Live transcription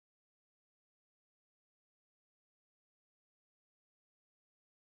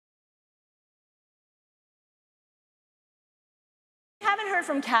haven't heard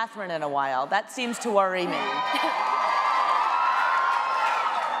from Katherine in a while. That seems to worry me.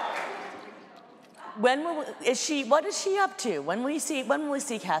 What is she up to? When will we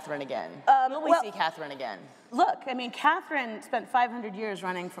see Katherine again? Will we see Katherine again? Look, I mean, Katherine spent 500 years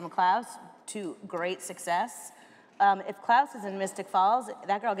running from Klaus to great success. If Klaus is in Mystic Falls,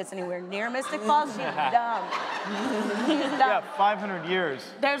 that girl gets anywhere near Mystic Falls, she's dumb. She's dumb. Yeah, 500 years.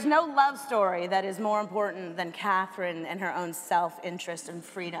 There's no love story that is more important than Katherine and her own self-interest and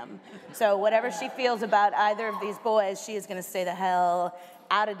freedom. So whatever she feels about either of these boys, she is going to stay the hell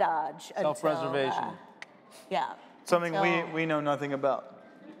out of Dodge. Self-preservation. Yeah. Something we know nothing about.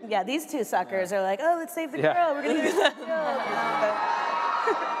 Yeah, these two suckers are like, oh, let's save the girl. We're going to get the girl.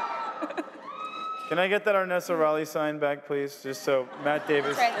 Can I get that Ernesto Raleigh sign back, please? Just so Matt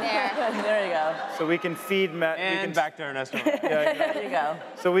Davis. It's right there. There you go. So we can feed Matt. And back to Ernesto Raleigh. Yeah, There you go.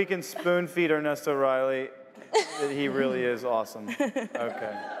 so we can spoon feed Ernesto Riley that he really is awesome.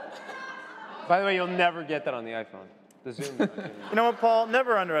 Okay. By the way, you'll never get that on the iPhone. The Zoom. You know what, Paul?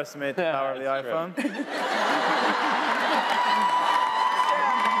 Never underestimate the power of the That's iPhone.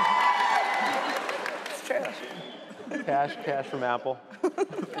 It's true. Cash from Apple.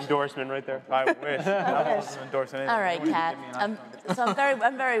 Endorsement right there. I wish. I wasn't endorsing anything. All right, Kat. So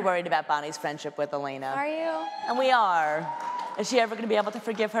I'm very worried about Bonnie's friendship with Elena. Are you? And we are. Is she ever going to be able to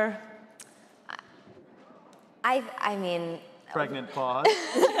forgive her? I mean... Pregnant pause.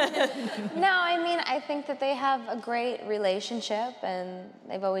 No, I mean, I think that they have a great relationship, and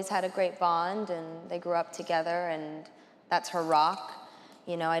they've always had a great bond, and they grew up together, and that's her rock.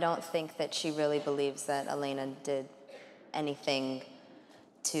 You know, I don't think that she really believes that Elena did anything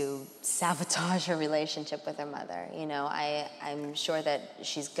to sabotage her relationship with her mother. You know, I'm sure that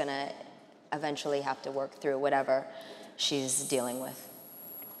she's gonna eventually have to work through whatever she's dealing with.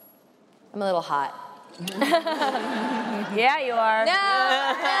 I'm a little hot. Yeah, you are. No!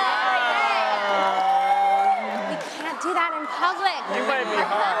 We can't do that in public. You might be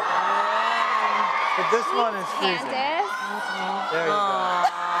hot. But this one is freezing. Candace? There you go.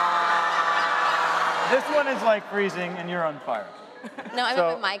 This one is like freezing and you're on fire. No, I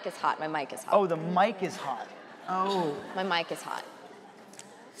So- mean, my mic is hot. My mic is hot. Oh, the mic is hot. Oh. My mic is hot.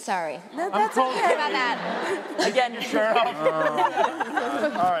 Sorry. That's Sorry okay. about that. Again, you're sure.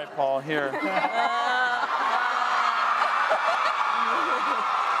 All right, Paul, here.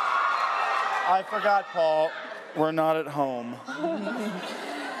 I forgot, Paul. We're not at home.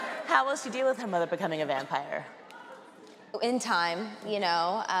 How will she deal with her mother becoming a vampire? In time, you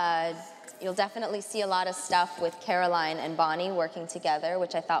know, you'll definitely see a lot of stuff with Caroline and Bonnie working together,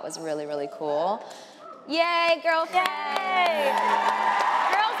 which I thought was really, really cool. Yay, girlfriend! Yay!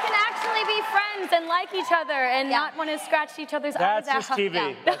 Girls can actually be friends and like each other and not want to scratch each other's eyes out. That's just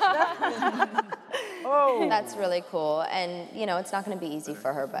TV. Yeah. Oh. That's really cool. And, you know, it's not going to be easy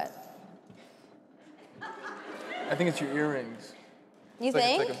for her, but... I think it's your earrings. You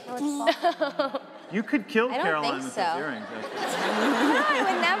think? You could kill I don't Caroline think with so. those earrings. No, I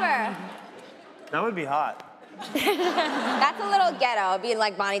would never. That would be hot. That's a little ghetto, being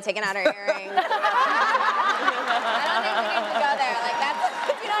like Bonnie taking out her earrings. I don't think we need to go there. Like, that's,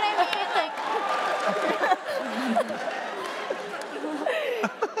 you know what I mean? Like,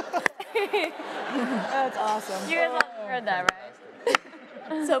 That's awesome. You guys all heard that, right?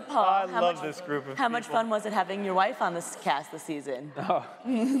 So, Paul, I love this group of how much people. fun was it having your wife on this cast this season? Oh,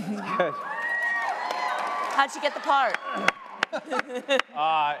 good. How'd she get the part?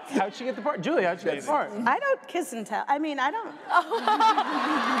 How'd she get the part? Julie, how'd she get the part? I don't kiss and tell. I mean, I don't.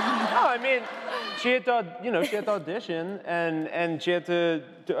 No, I mean, she had to, she had to audition, and she had to.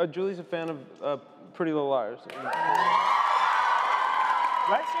 Julie's a fan of Pretty Little Liars,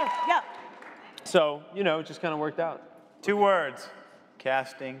 right? Yeah. So it just kind of worked out. 2 words.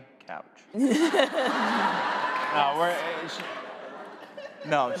 Casting couch.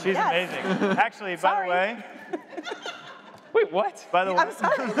 No, she's amazing. Actually, by the way. Wait, what? By the way. I'm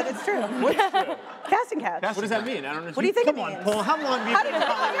sorry, but it's true. Casting couch. What does that mean? I don't understand. What do you think it means? Come on, Paul. How long have you How did been you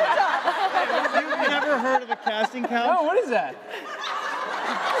know your job? You've never heard of a casting couch? No, what is that?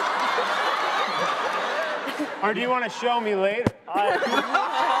 Or do you want to show me later?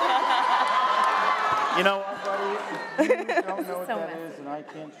 You know what, buddy? You don't know what that is, and I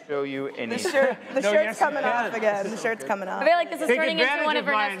can't show you anything. The shirt's coming off again. The shirt's coming off. I feel like this is Take turning into advantage one of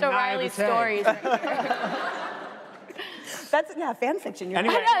of my Ernesto Riley's naivete. stories. That's, fan fiction. You're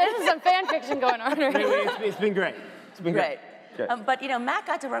Anyway. I know, this is some fan fiction going on right now. Anyway, it's been great. It's been great. Great. But, Matt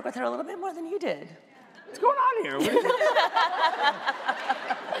got to work with her a little bit more than you did. What's going on here? What is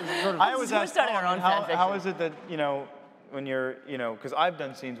it? I was We're asked, starting our own fan fiction. how is it that, when you're, because I've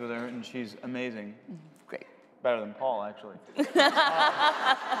done scenes with her and she's amazing. Great. Better than Paul, actually.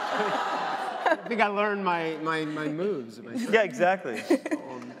 I think I learned my moves. Yeah, exactly.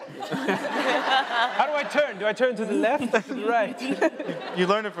 How do I turn? Do I turn to the left or to the right? You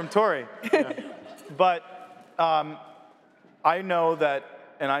learned it from Torrey. Yeah. But I know that,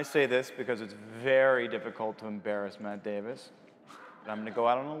 and I say this because it's very difficult to embarrass Matt Davis, but I'm going to go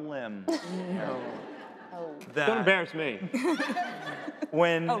out on a limb. Don't embarrass me.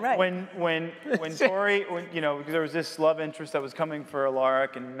 When Torrey, because there was this love interest that was coming for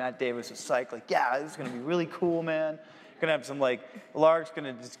Alaric, and Matt Davis was psyched, like, yeah, this is gonna be really cool, man. Gonna have some, like, Alaric's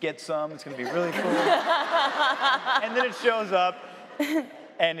gonna just get some, it's gonna be really cool. And then it shows up,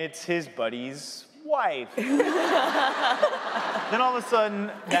 and it's his buddy's wife. Then all of a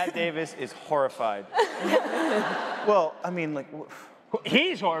sudden, Matt Davis is horrified. Well, I mean, like,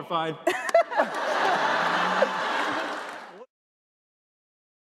 he's horrified.